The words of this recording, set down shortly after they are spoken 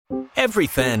Every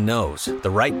fan knows the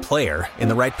right player in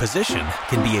the right position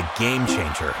can be a game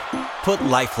changer. Put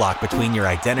LifeLock between your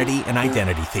identity and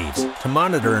identity thieves to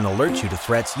monitor and alert you to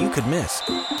threats you could miss.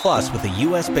 Plus, with a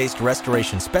U.S.-based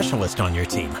restoration specialist on your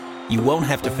team, you won't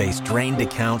have to face drained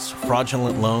accounts,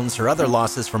 fraudulent loans, or other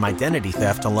losses from identity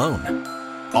theft alone.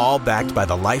 All backed by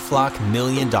the LifeLock $1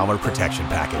 Million Protection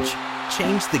Package.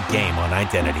 Change the game on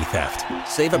identity theft.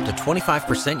 Save up to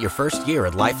 25% your first year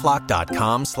at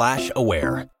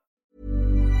LifeLock.com/aware.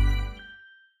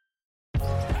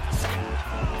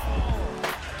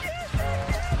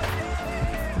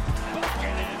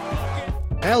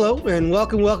 Hello and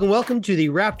welcome to the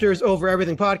Raptors Over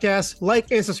Everything podcast.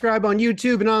 Like and subscribe on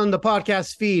YouTube and on the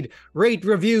podcast feed. Rate,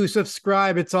 review,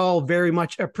 subscribe. It's all very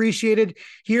much appreciated.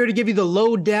 Here to give you the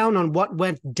lowdown on what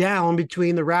went down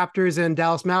between the Raptors and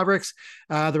Dallas Mavericks.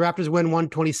 The Raptors win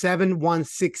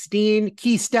 127-116.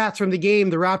 Key stats from the game.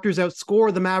 The Raptors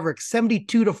outscore the Mavericks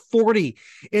 72-40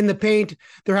 in the paint.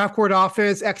 Their half-court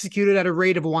offense executed at a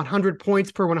rate of 100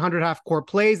 points per 100 half-court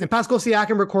plays. And Pascal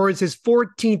Siakam records his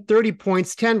 14th 30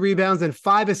 points, 10 rebounds, and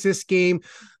 5 assists game,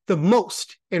 the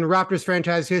most in Raptors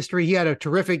franchise history. He had a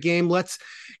terrific game. Let's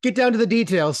get down to the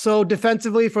details. So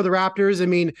defensively for the Raptors, I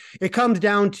mean, it comes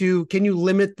down to, can you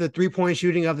limit the three-point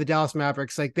shooting of the Dallas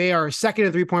Mavericks? Like, they are second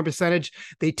in three-point percentage.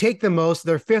 They take the most.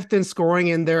 They're fifth in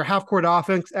scoring, and their half-court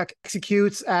offense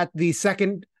executes at the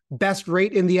second best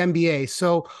rate in the NBA.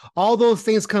 So all those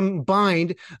things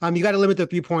combined, you got to limit the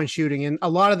three-point shooting. And a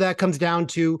lot of that comes down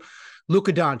to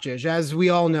Luka Doncic, as we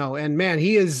all know. And man,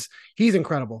 he's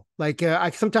incredible. Like,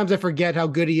 sometimes I forget how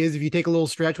good he is if you take a little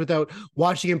stretch without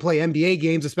watching him play NBA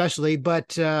games, especially.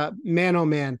 But man, oh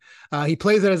man, he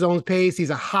plays at his own pace. He's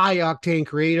a high octane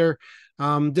creator.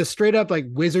 Just straight up like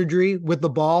wizardry with the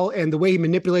ball, and the way he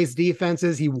manipulates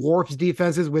defenses, he warps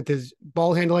defenses with his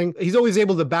ball handling. He's always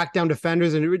able to back down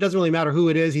defenders, and it doesn't really matter who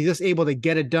it is. He's just able to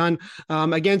get it done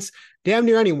against damn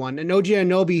near anyone. And OG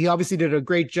Anunoby, he obviously did a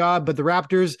great job, but the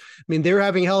Raptors, I mean, they were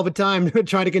having a hell of a time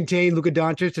trying to contain Luka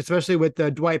Doncic, especially with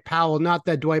Dwight Powell. Not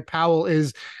that Dwight Powell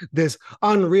is this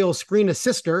unreal screen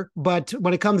assister, but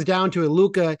when it comes down to it,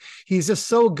 Luka, he's just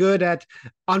so good at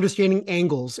understanding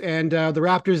angles. And the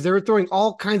Raptors, they were throwing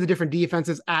all kinds of different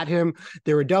defenses at him.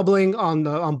 They were doubling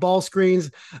on ball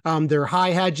screens. They were high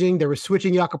hedging. They were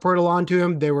switching Jakob Poeltl onto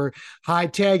him. They were high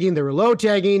tagging. They were low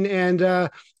tagging.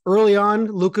 And early on,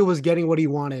 Luka was getting what he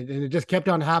wanted, and it just kept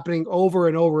on happening over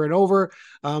and over and over.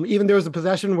 Even there was a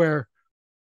possession where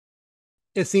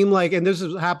it seemed like, and this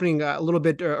was happening a little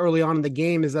bit early on in the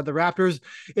game, is that the Raptors,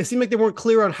 it seemed like they weren't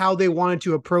clear on how they wanted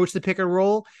to approach the pick and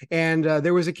roll. And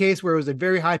there was a case where it was a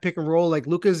very high pick and roll, like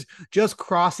Luka's just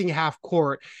crossing half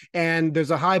court, and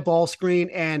there's a high ball screen,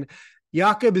 and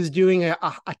Jakob is doing a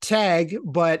tag,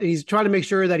 but he's trying to make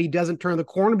sure that he doesn't turn the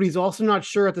corner, but he's also not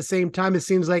sure at the same time, it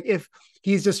seems like, if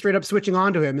he's just straight up switching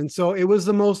on to him. And so it was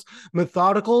the most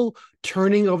methodical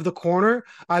turning of the corner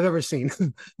I've ever seen.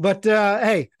 But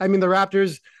hey, I mean, the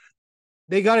Raptors,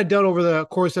 they got it done over the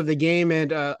course of the game.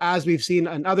 And as we've seen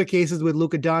in other cases with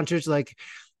Luka Doncic, like,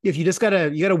 if you just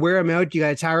gotta wear him out, you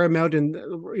gotta tire him out. And,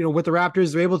 you know, with the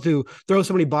Raptors, they're able to throw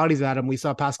so many bodies at him. We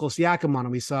saw Pascal Siakam on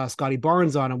him. We saw Scotty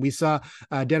Barnes on him. We saw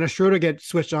Dennis Schroeder get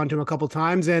switched on to him a couple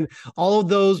times. And all of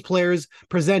those players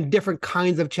present different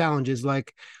kinds of challenges.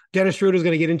 Like, Dennis Schroeder is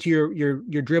going to get into your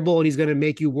dribble, and he's going to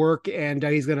make you work, and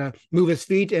he's going to move his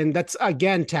feet. And that's,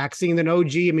 again, taxing. Then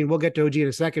OG, I mean, we'll get to OG in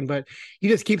a second, but he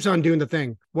just keeps on doing the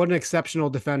thing. What an exceptional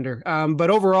defender. But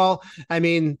overall, I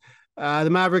mean, the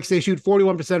Mavericks, they shoot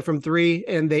 41% from three,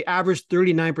 and they average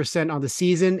 39% on the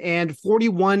season, and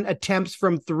 41 attempts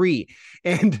from three.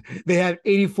 And they had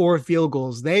 84 field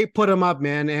goals. They put them up,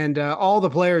 man. And all the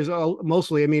players,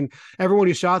 mostly, I mean, everyone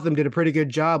who shot them did a pretty good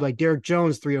job. Like Derek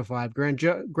Jones, 3 of 5.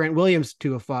 Grant Williams,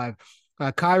 2 of 5.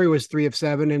 Kyrie was 3 of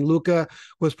 7, and Luka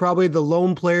was probably the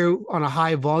lone player on a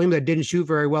high volume that didn't shoot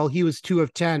very well. He was 2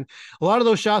 of 10. A lot of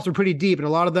those shots were pretty deep, and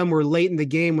a lot of them were late in the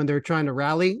game when they were trying to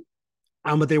rally.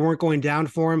 But they weren't going down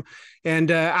for him. And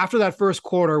after that first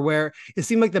quarter, where it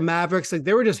seemed like the Mavericks, like,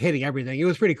 they were just hitting everything. It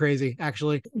was pretty crazy,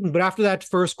 actually. But after that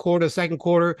first quarter, second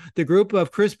quarter, the group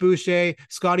of Chris Boucher,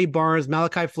 Scotty Barnes,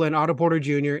 Malachi Flynn, Otto Porter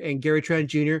Jr., and Gary Trent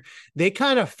Jr., they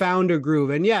kind of found a groove.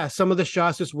 And yeah, some of the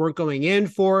shots just weren't going in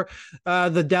for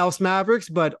the Dallas Mavericks,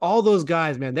 but all those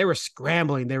guys, man, they were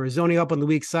scrambling. They were zoning up on the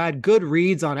weak side, good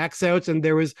reads on X-outs, and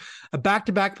there was a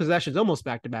back-to-back possessions, almost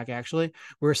back-to-back, actually,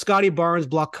 where Scotty Barnes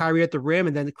blocked Kyrie at the rim rim.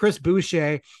 And then Chris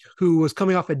Boucher, who was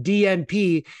coming off a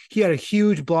DNP, he had a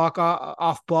huge block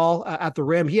off ball at the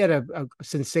rim. He had a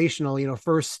sensational,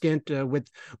 first stint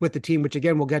with the team, which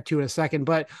again, we'll get to in a second.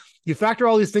 But you factor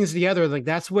all these things together, like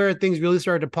that's where things really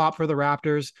started to pop for the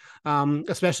Raptors,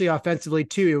 especially offensively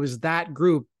too. It was that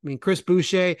group. I mean, Chris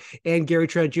Boucher and Gary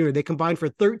Trent Jr., they combined for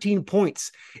 13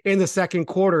 points in the second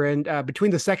quarter. And between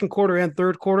the second quarter and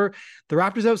third quarter, the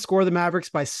Raptors outscored the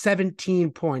Mavericks by 17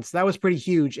 points. That was pretty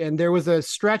huge. And there was a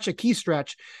key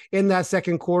stretch in that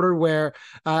second quarter where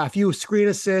a few screen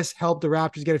assists helped the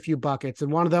Raptors get a few buckets.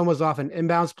 And one of them was off an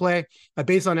inbounds play,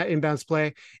 based on that inbounds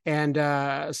play. And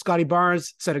Scotty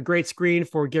Barnes set a great screen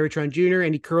for Gary Trent Jr.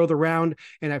 and he curled around.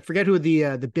 And I forget who the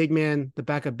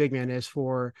backup big man is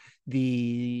for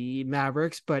the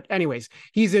Mavericks, but anyways,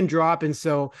 he's in drop, and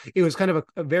so it was kind of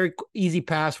a very easy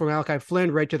pass for Malachi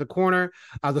Flynn right to the corner,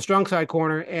 the strong side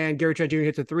corner, and Gary Trent Jr.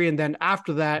 hits a three. And then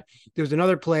after that, there was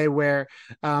another play where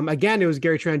again it was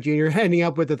Gary Trent Jr. ending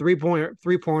up with a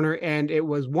three-pointer, and it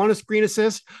was a screen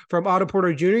assist from Otto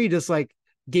Porter Jr. He just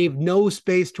gave no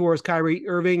space towards Kyrie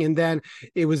Irving, and then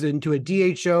it was into a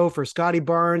DHO for Scotty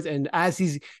Barnes, and as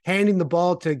he's handing the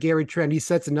ball to Gary Trent, he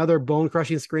sets another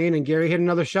bone-crushing screen, and Gary hit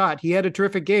another shot. He had a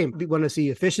terrific game. We want to see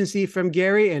efficiency from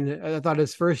Gary, and I thought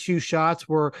his first few shots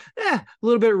were a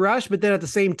little bit rushed, but then at the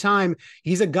same time,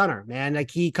 he's a gunner, man.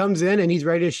 He comes in and he's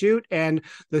ready to shoot, and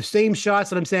the same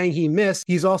shots that I'm saying he missed,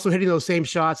 he's also hitting those same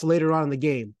shots later on in the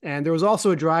game. And there was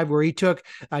also a drive where he took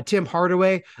Tim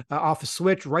Hardaway off a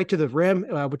switch right to the rim,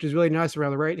 which is really nice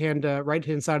around the right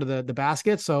hand side of the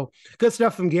basket. So good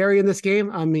stuff from Gary in this game.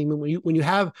 I mean, when you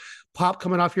have Pop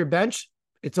coming off your bench,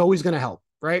 it's always going to help,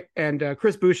 right? And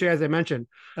Chris Boucher, as I mentioned,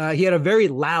 he had a very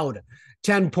loud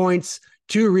 10 points,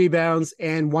 2 rebounds,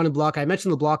 and 1 block. I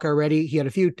mentioned the block already. He had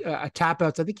a few tap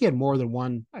outs. I think he had more than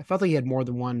one. I felt like he had more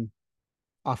than one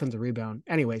offensive rebound.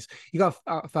 Anyways, he got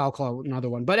a foul call, another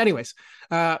one. But anyways,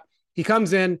 he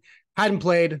comes in, hadn't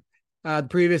played the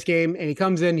previous game, and he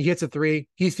comes in, he hits a 3.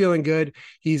 He's feeling good.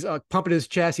 He's pumping his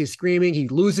chest. He's screaming. He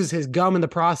loses his gum in the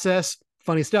process.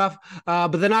 Funny stuff.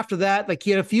 But then after that, he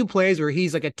had a few plays where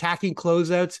he's attacking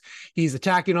closeouts. He's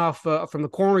attacking off from the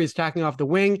corner. He's attacking off the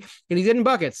wing, and he's hitting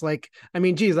buckets. As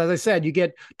I said, you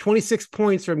get 26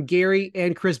 points from Gary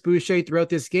and Chris Boucher throughout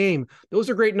this game. Those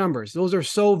are great numbers. Those are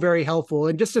so very helpful.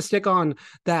 And just to stick on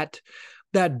that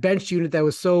bench unit that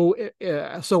was so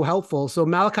helpful. So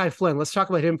Malachi Flynn, let's talk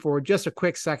about him for just a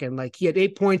quick second. He had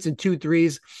 8 points and 2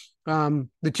 threes.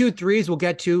 The 2 threes we'll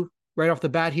get to right off the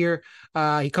bat here.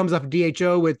 He comes off a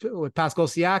DHO with Pascal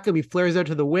Siakam. He flares out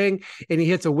to the wing and he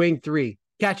hits a wing 3.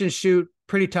 Catch and shoot.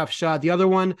 Pretty tough shot. The other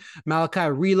one, Malachi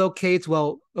relocates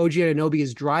while OG Anunoby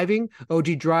is driving.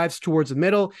 OG drives towards the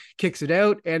middle, kicks it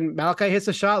out, and Malachi hits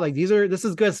a shot. This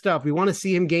is good stuff. We want to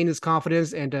see him gain his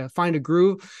confidence and find a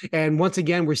groove. And once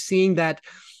again, we're seeing that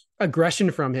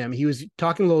aggression from him. He was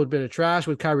talking a little bit of trash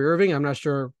with Kyrie Irving. I'm not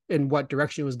sure in what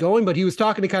direction he was going, but he was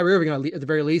talking to Kyrie Irving at the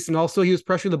very least. And also he was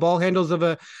pressuring the ball handles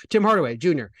of Tim Hardaway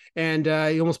Jr. And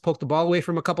he almost poked the ball away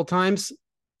from him a couple times.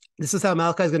 This is how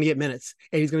Malachi is going to get minutes,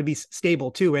 and he's going to be stable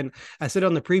too. And I said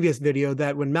on the previous video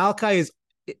that when Malachi is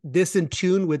this in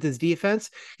tune with his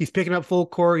defense, he's picking up full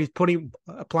court, he's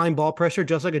applying ball pressure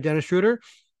just like a Dennis Schroeder.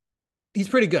 He's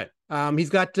pretty good. He's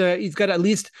got at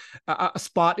least a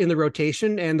spot in the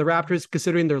rotation, and the Raptors,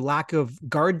 considering their lack of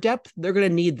guard depth, they're going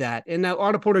to need that. And now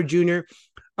Otto Porter Jr.,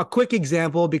 a quick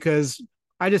example, because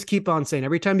I just keep on saying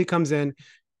every time he comes in,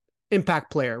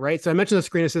 impact player, right? So I mentioned the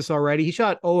screen assist already. He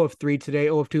shot 0 of 3 today,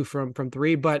 0 of 2 from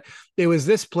 3, but it was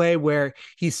this play where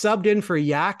he subbed in for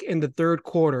Yak in the third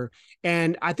quarter.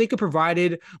 And I think it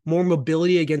provided more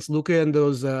mobility against Luka in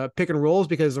those pick and rolls,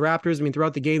 because the Raptors,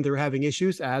 throughout the game, they were having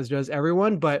issues, as does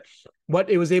everyone. But what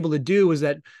it was able to do was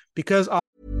that because...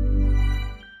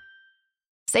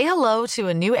 Say hello to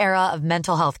a new era of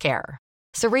mental health care.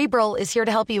 Cerebral is here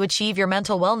to help you achieve your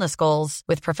mental wellness goals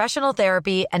with professional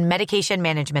therapy and medication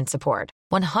management support.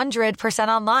 100%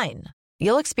 online.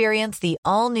 You'll experience the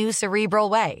all-new Cerebral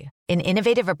Way, an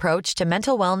innovative approach to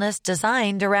mental wellness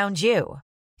designed around you.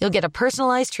 You'll get a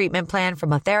personalized treatment plan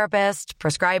from a therapist,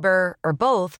 prescriber, or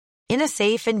both in a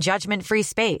safe and judgment-free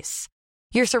space.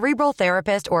 Your Cerebral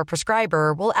therapist or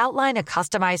prescriber will outline a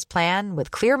customized plan with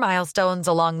clear milestones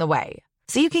along the way,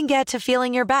 so you can get to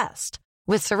feeling your best.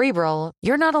 With Cerebral,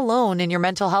 you're not alone in your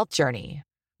mental health journey.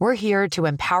 We're here to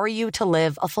empower you to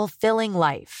live a fulfilling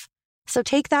life. So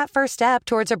take that first step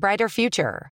towards a brighter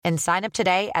future and sign up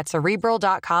today at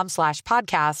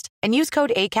Cerebral.com/podcast and use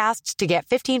code ACAST to get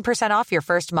 15% off your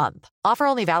first month. Offer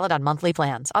only valid on monthly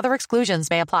plans. Other exclusions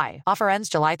may apply. Offer ends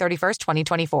July 31st,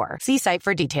 2024. See site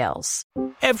for details.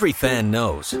 Every fan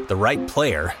knows the right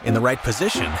player in the right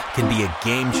position can be a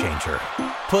game changer.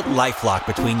 Put LifeLock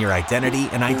between your identity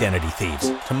and identity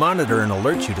thieves to monitor and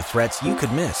alert you to threats you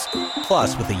could miss.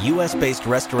 Plus, with a U.S.-based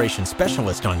restoration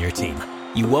specialist on your team,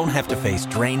 you won't have to face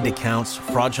drained accounts,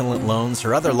 fraudulent loans,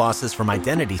 or other losses from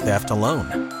identity theft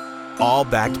alone. All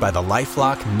backed by the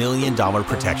LifeLock $1 Million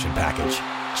Protection Package.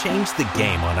 Change the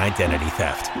game on identity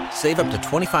theft. Save up to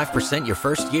 25% your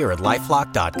first year at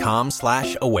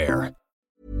LifeLock.com/aware.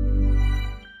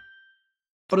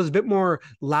 But is a bit more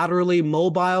laterally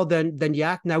mobile than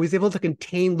Yak. Now he's able to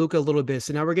contain Luka a little bit.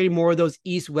 So now we're getting more of those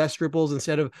east-west dribbles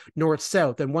instead of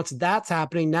north-south. And once that's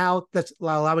happening, now that's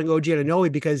allowing OG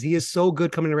Anunoby, because he is so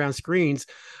good coming around screens,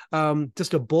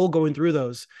 just a bull going through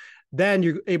those. Then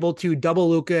you're able to double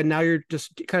Luka, and now you're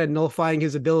just kind of nullifying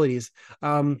his abilities.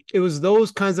 It was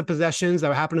those kinds of possessions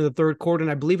that happened in the third quarter, and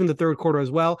I believe in the third quarter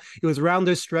as well. It was around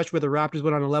this stretch where the Raptors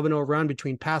went on an 11-0 run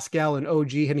between Pascal and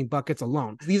OG hitting buckets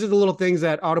alone. These are the little things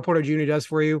that Otto Porter Jr. does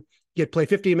for you. He had played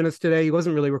 15 minutes today. He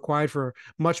wasn't really required for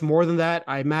much more than that.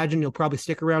 I imagine he'll probably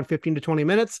stick around 15 to 20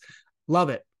 minutes. Love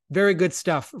it. Very good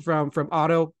stuff from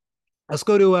Otto. Let's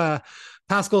go to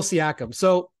Pascal Siakam.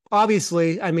 So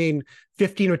obviously, I mean,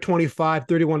 15 or 25,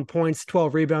 31 points,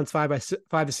 12 rebounds, 5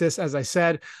 assists. As I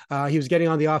said, he was getting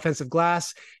on the offensive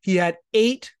glass. He had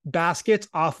 8 baskets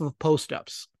off of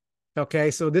post-ups.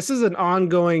 Okay, so this is an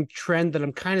ongoing trend that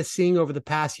I'm kind of seeing over the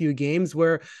past few games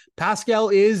where Pascal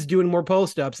is doing more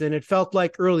post-ups, and it felt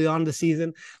like early on in the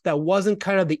season that wasn't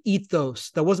kind of the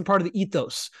ethos, that wasn't part of the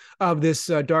ethos of this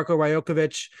Darko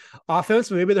Rajokovic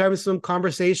offense. Maybe they're having some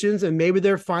conversations, and maybe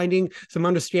they're finding some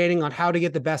understanding on how to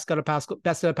get the best out of Pascal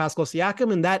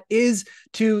Siakam, and that is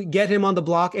to get him on the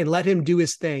block and let him do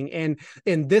his thing. And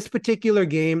in this particular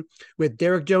game with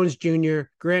Derrick Jones Jr.,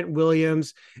 Grant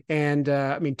Williams, and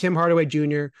Tim Hardaway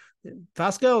Jr.,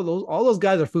 Pascal, all those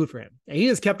guys are food for him. And he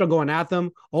just kept on going at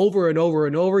them over and over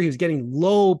and over. He was getting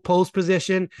low post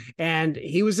position, and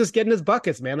he was just getting his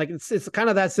buckets, man. Like it's kind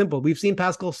of that simple. We've seen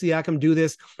Pascal Siakam do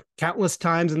this countless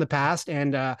times in the past.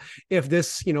 And if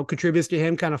this, contributes to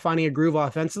him kind of finding a groove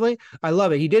offensively, I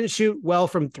love it. He didn't shoot well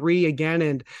from 3 again.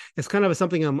 And it's kind of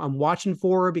something I'm watching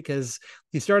for, because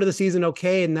he started the season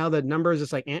okay, and now the number is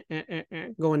just like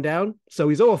going down. So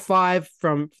he's 0-5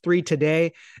 from 3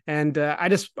 today. And I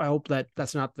hope that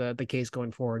that's not the case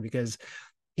going forward, because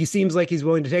he seems like he's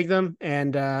willing to take them,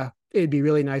 and it'd be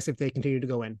really nice if they continue to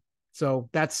go in. So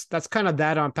that's kind of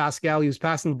that on Pascal. He was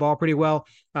passing the ball pretty well.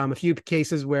 A few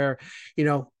cases where,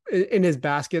 in his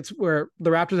baskets where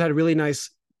the Raptors had a really nice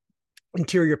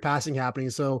interior passing happening.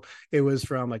 So it was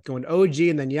from like going to OG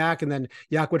and then Yak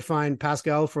would find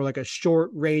Pascal for like a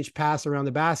short range pass around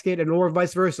the basket, and or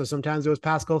vice versa. Sometimes it was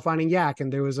Pascal finding Yak,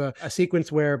 and there was a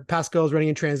sequence where Pascal is running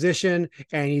in transition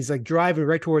and he's like driving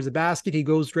right towards the basket. He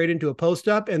goes straight into a post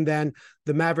up, and then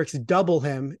the Mavericks double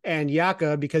him, and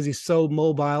Yaka, because he's so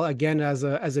mobile, again, as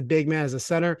a big man, as a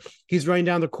center, he's running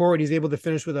down the court. He's able to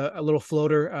finish with a little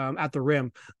floater at the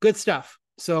rim. Good stuff.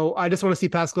 So I just want to see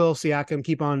Pascal Siakam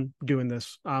keep on doing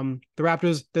this. The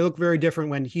Raptors, they look very different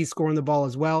when he's scoring the ball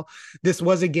as well. This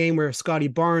was a game where Scotty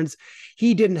Barnes,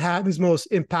 he didn't have his most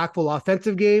impactful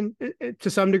offensive game to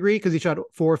some degree, because he shot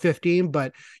 4-15,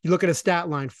 but you look at his stat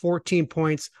line: 14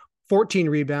 points, 14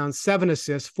 rebounds, 7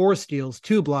 assists, 4 steals,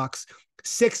 2 blocks,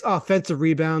 6 offensive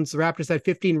rebounds. The Raptors had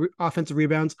 15 offensive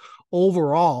rebounds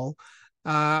overall.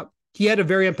 He had a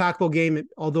very impactful game,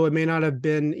 although it may not have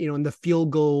been, in the field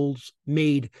goals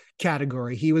made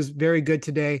category. He was very good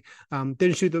today.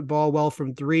 Didn't shoot the ball well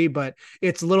from 3, but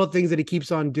it's little things that he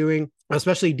keeps on doing,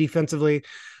 especially defensively.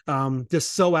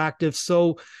 Just so active,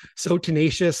 so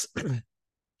tenacious.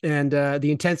 And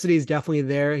the intensity is definitely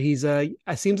there. He's it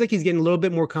seems like he's getting a little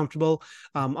bit more comfortable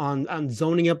on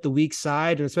zoning up the weak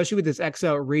side, and especially with his X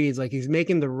out reads, like he's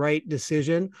making the right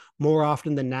decision more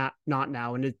often than not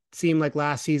now. And it seemed like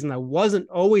last season that wasn't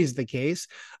always the case.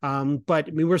 But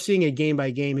we're seeing it game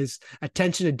by game. His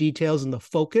attention to details and the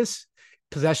focus,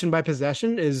 possession by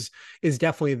possession, is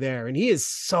definitely there. And he is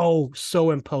so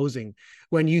imposing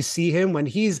when you see him, when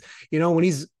he's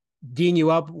D'ing you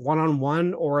up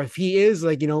one-on-one, or if he is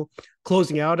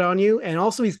closing out on you. And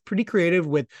also he's pretty creative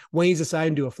with when he's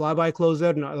deciding to do a flyby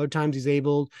closeout, and other times he's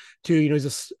able to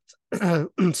just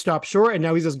stop short, and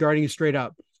now he's just guarding you straight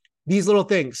up. These little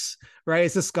things, right?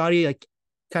 It's just Scotty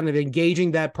kind of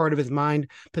engaging that part of his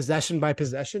mind possession by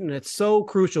possession, and it's so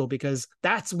crucial because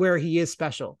that's where he is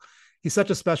special. He's such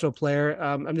a special player.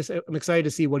 I'm excited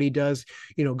to see what he does,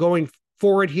 going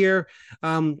forward here.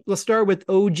 Let's start with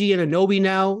OG Anunoby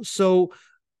now. So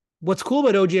what's cool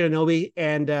about OG Anunoby,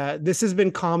 and this has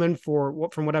been common from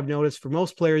what I've noticed for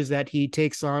most players that he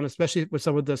takes on, especially with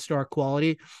some of the star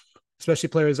quality, especially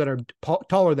players that are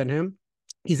taller than him.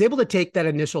 He's able to take that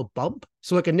initial bump.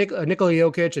 So like a Nikola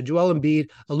Jokic, a Joel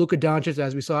Embiid, a Luka Doncic,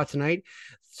 as we saw tonight,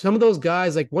 some of those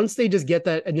guys, like once they just get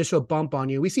that initial bump on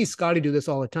you, we see Scotty do this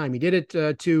all the time. He did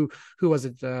it to, who was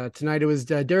it tonight? It was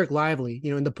Derek Lively,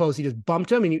 in the post. He just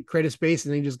bumped him and you create a space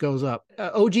and then he just goes up.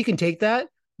 OG can take that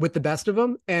with the best of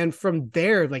them. And from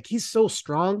there, like he's so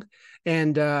strong.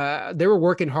 And they were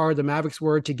working hard, the Mavericks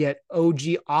were, to get OG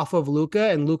off of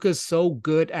Luka. And Luka's so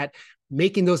good at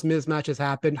making those mismatches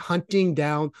happen, hunting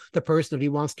down the person that he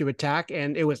wants to attack.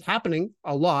 And it was happening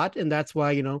a lot. And that's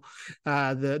why,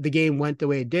 the game went the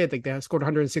way it did. Like they scored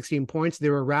 116 points. They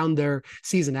were around their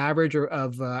season average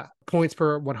of points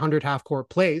per 100 half court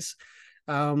plays.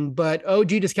 But OG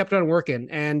just kept on working,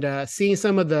 and seeing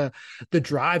some of the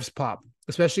drives pop,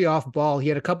 especially off ball. He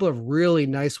had a couple of really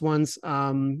nice ones.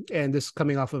 And this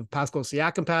coming off of Pascal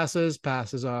Siakam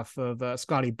passes off of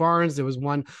Scotty Barnes. There was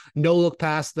one no-look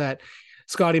pass that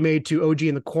Scotty made to OG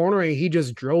in the corner, and he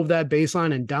just drove that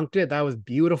baseline and dunked it. That was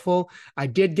beautiful. I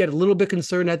did get a little bit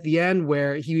concerned at the end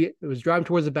where he was driving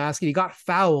towards the basket. He got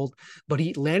fouled, but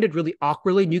he landed really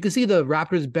awkwardly. And you can see the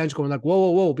Raptors bench going like, whoa,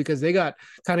 whoa, whoa, because they got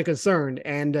kind of concerned.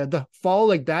 And the fall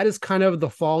like that is kind of the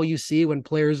fall you see when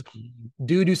players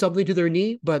do something to their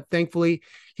knee, but thankfully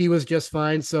he was just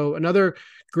fine. So another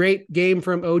great game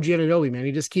from OG Anunoby, man.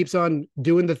 He just keeps on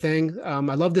doing the thing. I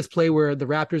love this play where the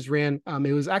Raptors ran.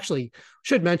 It was actually,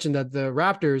 should mention that the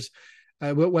Raptors,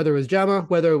 whether it was Gemma,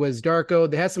 whether it was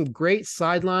Darko, they had some great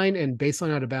sideline and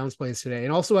baseline out of bounds plays today,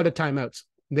 and also out of timeouts.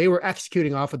 They were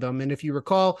executing off of them. And if you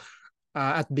recall,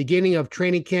 at the beginning of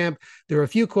training camp, there were a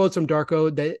few quotes from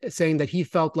Darko saying that he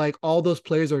felt like all those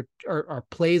plays are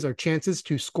plays or chances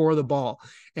to score the ball.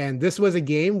 And this was a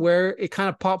game where it kind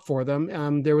of popped for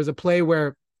them. There was a play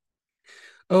where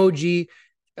OG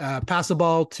passed the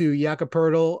ball to Jakob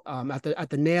Poeltl at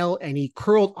the nail, and he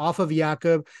curled off of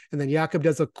Jakob, and then Jakob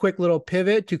does a quick little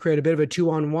pivot to create a bit of a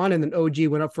 2-on-1, and then OG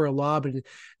went up for a lob and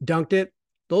dunked it.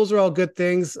 Those are all good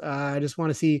things. I just want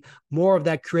to see more of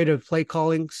that creative play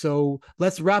calling. So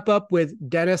let's wrap up with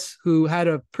Dennis, who had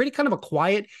a pretty kind of a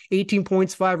quiet 18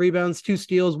 points, 5 rebounds, 2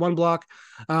 steals, 1 block.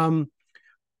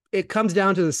 It comes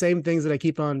down to the same things that I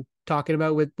keep on talking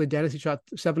about with Dennis. He shot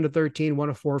 7 of 13, 1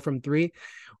 of 4 from 3.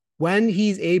 When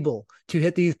he's able to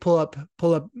hit these pull up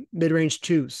mid-range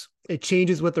twos, it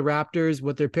changes with the Raptors,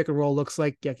 what their pick and roll looks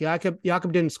like. Jakob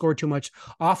didn't score too much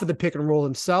off of the pick and roll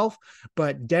himself,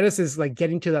 but Dennis is like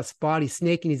getting to that spot. He's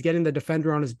snaking, he's getting the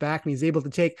defender on his back, and he's able to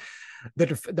take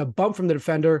the bump from the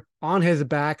defender on his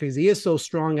back, because he is so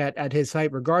strong at his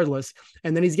height regardless.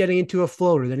 And then he's getting into a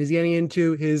floater. Then he's getting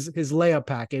into his layup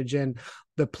package. And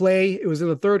the play, it was in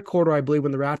the third quarter, I believe,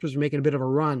 when the Raptors were making a bit of a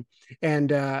run, and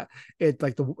the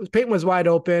paint was wide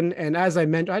open. And as I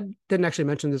mentioned, I didn't actually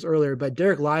mention this earlier, but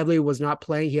Derek Lively was not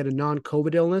playing. He had a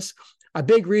non-COVID illness. A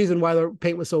big reason why the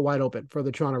paint was so wide open for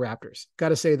the Toronto Raptors. Got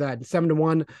to say that.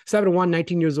 7-1,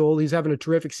 19 years old. He's having a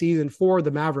terrific season for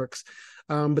the Mavericks.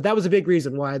 But that was a big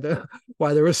reason why there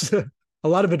was a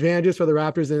lot of advantages for the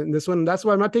Raptors in this one. And that's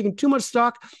why I'm not taking too much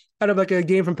stock out of like a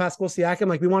game from Pascal Siakam.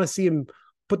 Like, we want to see him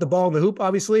put the ball in the hoop,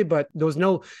 obviously, but there was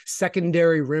no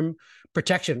secondary rim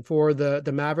protection for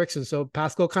the Mavericks. And so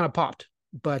Pascal kind of popped,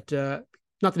 but not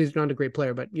that he's not a great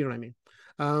player, but you know what I mean?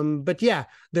 But yeah,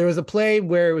 there was a play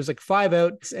where it was like 5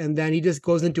 outs, and then he just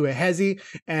goes into a hezzy,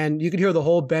 and you could hear the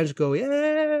whole bench go,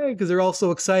 yeah, because they're all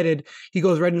so excited. He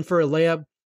goes right in for a layup.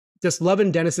 Just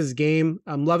loving Dennis's game.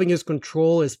 I'm loving his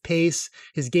control, his pace,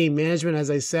 his game management, as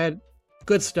I said.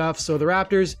 Good stuff. So the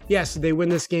Raptors, yes, they win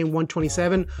this game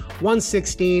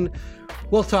 127-116.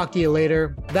 We'll talk to you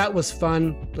later. That was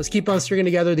fun. Let's keep on stringing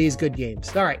together these good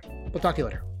games. All right, we'll talk to you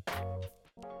later.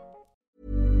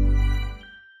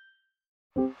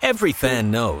 Every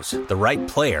fan knows the right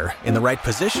player in the right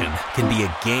position can be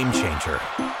a game changer.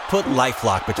 Put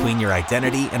LifeLock between your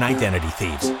identity and identity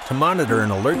thieves to monitor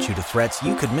and alert you to threats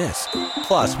you could miss.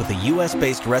 Plus, with a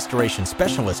U.S.-based restoration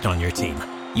specialist on your team,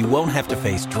 you won't have to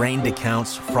face drained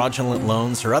accounts, fraudulent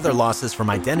loans, or other losses from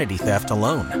identity theft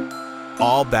alone.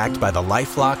 All backed by the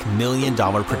LifeLock $1 Million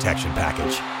Protection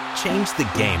Package. Change the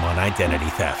game on identity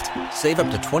theft. Save up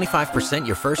to 25%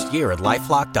 your first year at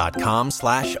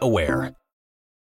LifeLock.com/aware.